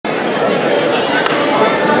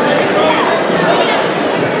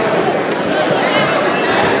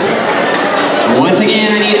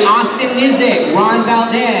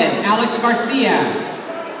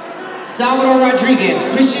Salvador Rodriguez,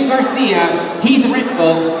 Christian Garcia, Heath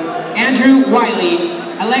Rentful, Andrew Wiley,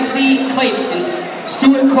 Alexi Clayton,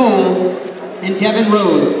 Stuart Cole, and Devin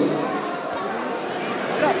Rhodes.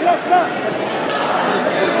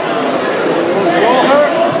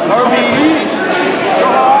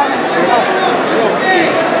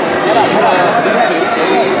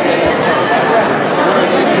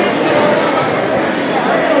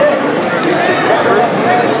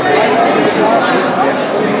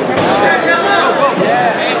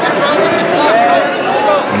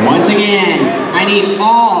 Once again, I need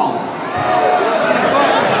all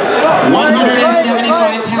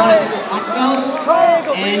 175-pound black belts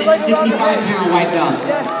and 65-pound white belts.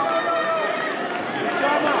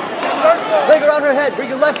 Leg around her head. Bring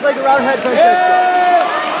your left leg around her head, Francesca.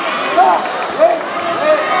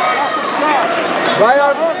 Right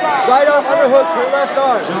arm underhook her left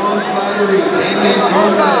arm. John Flattery, Damien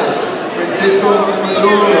Gomez, Francisco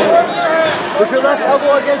Amador. Put your left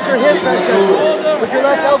elbow against your hip, Francesca. Put your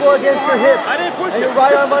left elbow against your hip. And your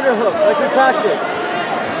right arm underhook, like we practiced.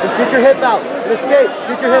 And sit your hip out. And escape.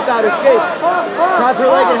 Sit your hip out. Escape. Trap her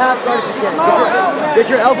leg in half guard if you can. Get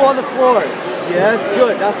your elbow on the floor. Yes,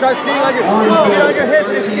 good. Now start sitting on your hip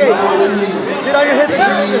and escape. Sit on your hip and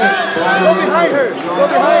escape. Go behind her. Go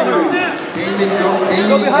behind her. Go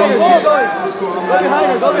behind her. Keep going. Go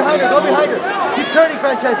behind her. Go behind her. Go behind her. Keep turning,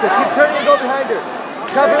 Francesca. Keep turning and go behind her.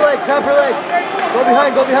 Trap her leg. Trap her leg. Go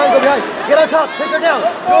behind. Go behind. Go behind. Get on top. Take her down.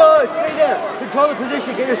 Good. Stay there. Control the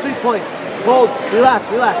position. Get your sweep points. Hold.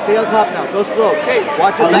 Relax. Relax. Stay on top now. Go slow.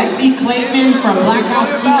 Watch it. Alexi Clayton from Black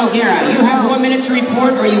House Team Noguera. You have 1 minute to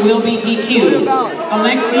report or you will be DQ'd.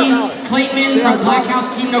 Alexi Clayton from Black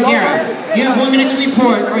House Team Noguera. You have 1 minute to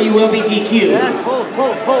report or you will be DQ'd. Yes. Hold.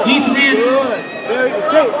 Hold. Hold. Heath Randall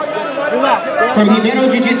Relax. from Hibero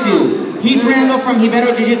Jiu-Jitsu. Heath Randall from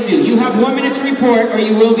Hibero Jiu-Jitsu. You have 1 minute to report or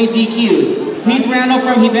you will be DQ'd. Heath Randall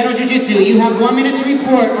from Hibero Jiu-Jitsu. You have 1 minute to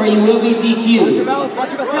report or you will be DQ'd. Watch your balance.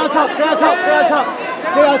 Watch your balance. Stay on top. Stay on top. Stay on top.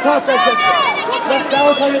 Stay on top, Francesca. Left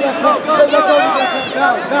balance on your left hand. Left arm on your left hand.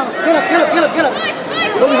 Balance. Balance. Get up. Get up. Get up. Get up.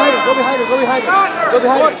 Go behind her. Go behind her. Go behind her. Go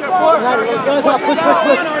behind her. Go behind her. Stay on top. Push. Push.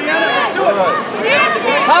 Push.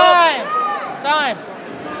 Time. Time.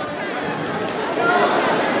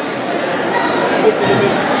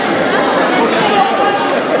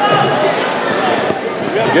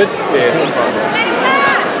 Good? Yeah, no problem.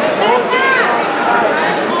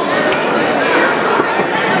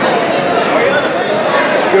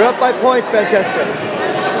 You're up by points, Francesca.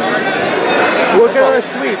 Work another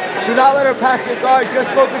sweep. Do not let her pass your guard.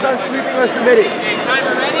 Just focus on sweeping or submitting. Okay,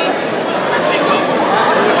 timer ready?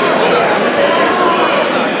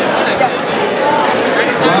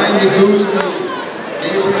 Ryan Guzman,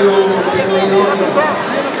 Gabriel Perrion.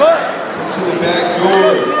 To the back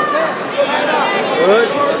door. Good.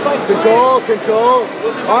 Control, control.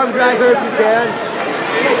 Arm drag her if you can.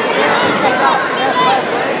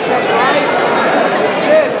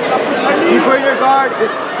 Keep her in your guard.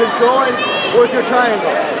 Just control and work your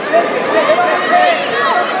triangle.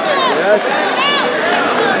 Yes.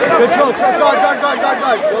 Control. Guard, guard, guard, guard,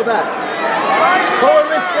 guard. Go back. Pull her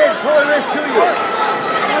wrist in. Pull her wrist to you.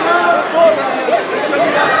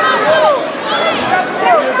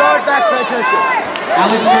 Pull your guard back, Francesca.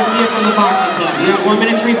 Alex Garcia from the Boxing Club. You have 1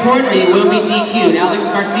 minute to report or you will be DQ'd. Alex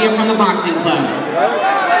Garcia from the Boxing Club.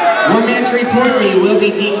 1 minute to report or you will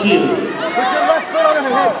be DQ'd. Put your left foot on her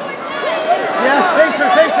head. Yes, face her,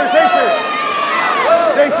 face her, face her.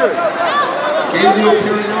 Face her. Gabriel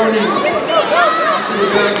Perrinoni. To the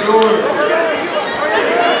back door.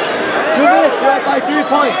 2 minutes, you're up by 3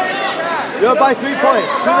 points. You're up by 3 points.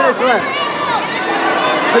 2 minutes left.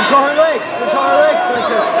 Control her legs. Control her legs,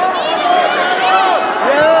 Francesca.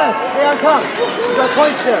 Yes, stay on top. You got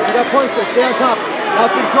points there. You got points there. Stay on top. Now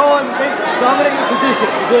control and dominate your position.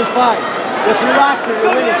 You're doing fine. Just relax and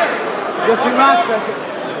you're winning. Just relax, Francesca.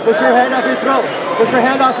 Push your hand off your throat. Push your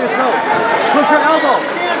hand off your throat. Push your elbow.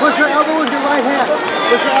 Push your elbow with your right hand.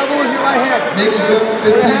 Push your elbow with your right hand. Next up,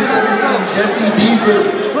 15-17, Jesse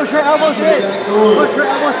Beaver. Push your elbows in. Push your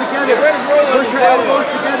elbows together. Push your elbows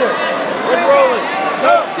together.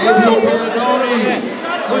 Gabriel Perrinoni.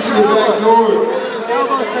 Come to the back door.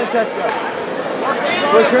 Elbows, Francesca.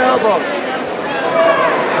 Push your elbow.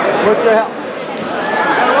 Work your help.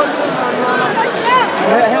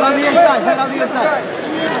 Head on the inside. Head on the inside.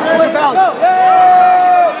 Pull your balance.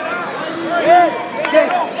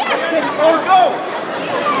 Escape.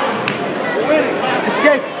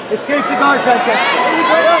 Escape. Escape the guard, Francesca. You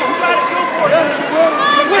got to go for it.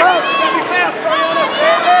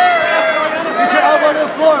 Get your elbow to the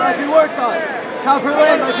floor like you worked on. Chop her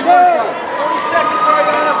leg like you worked on.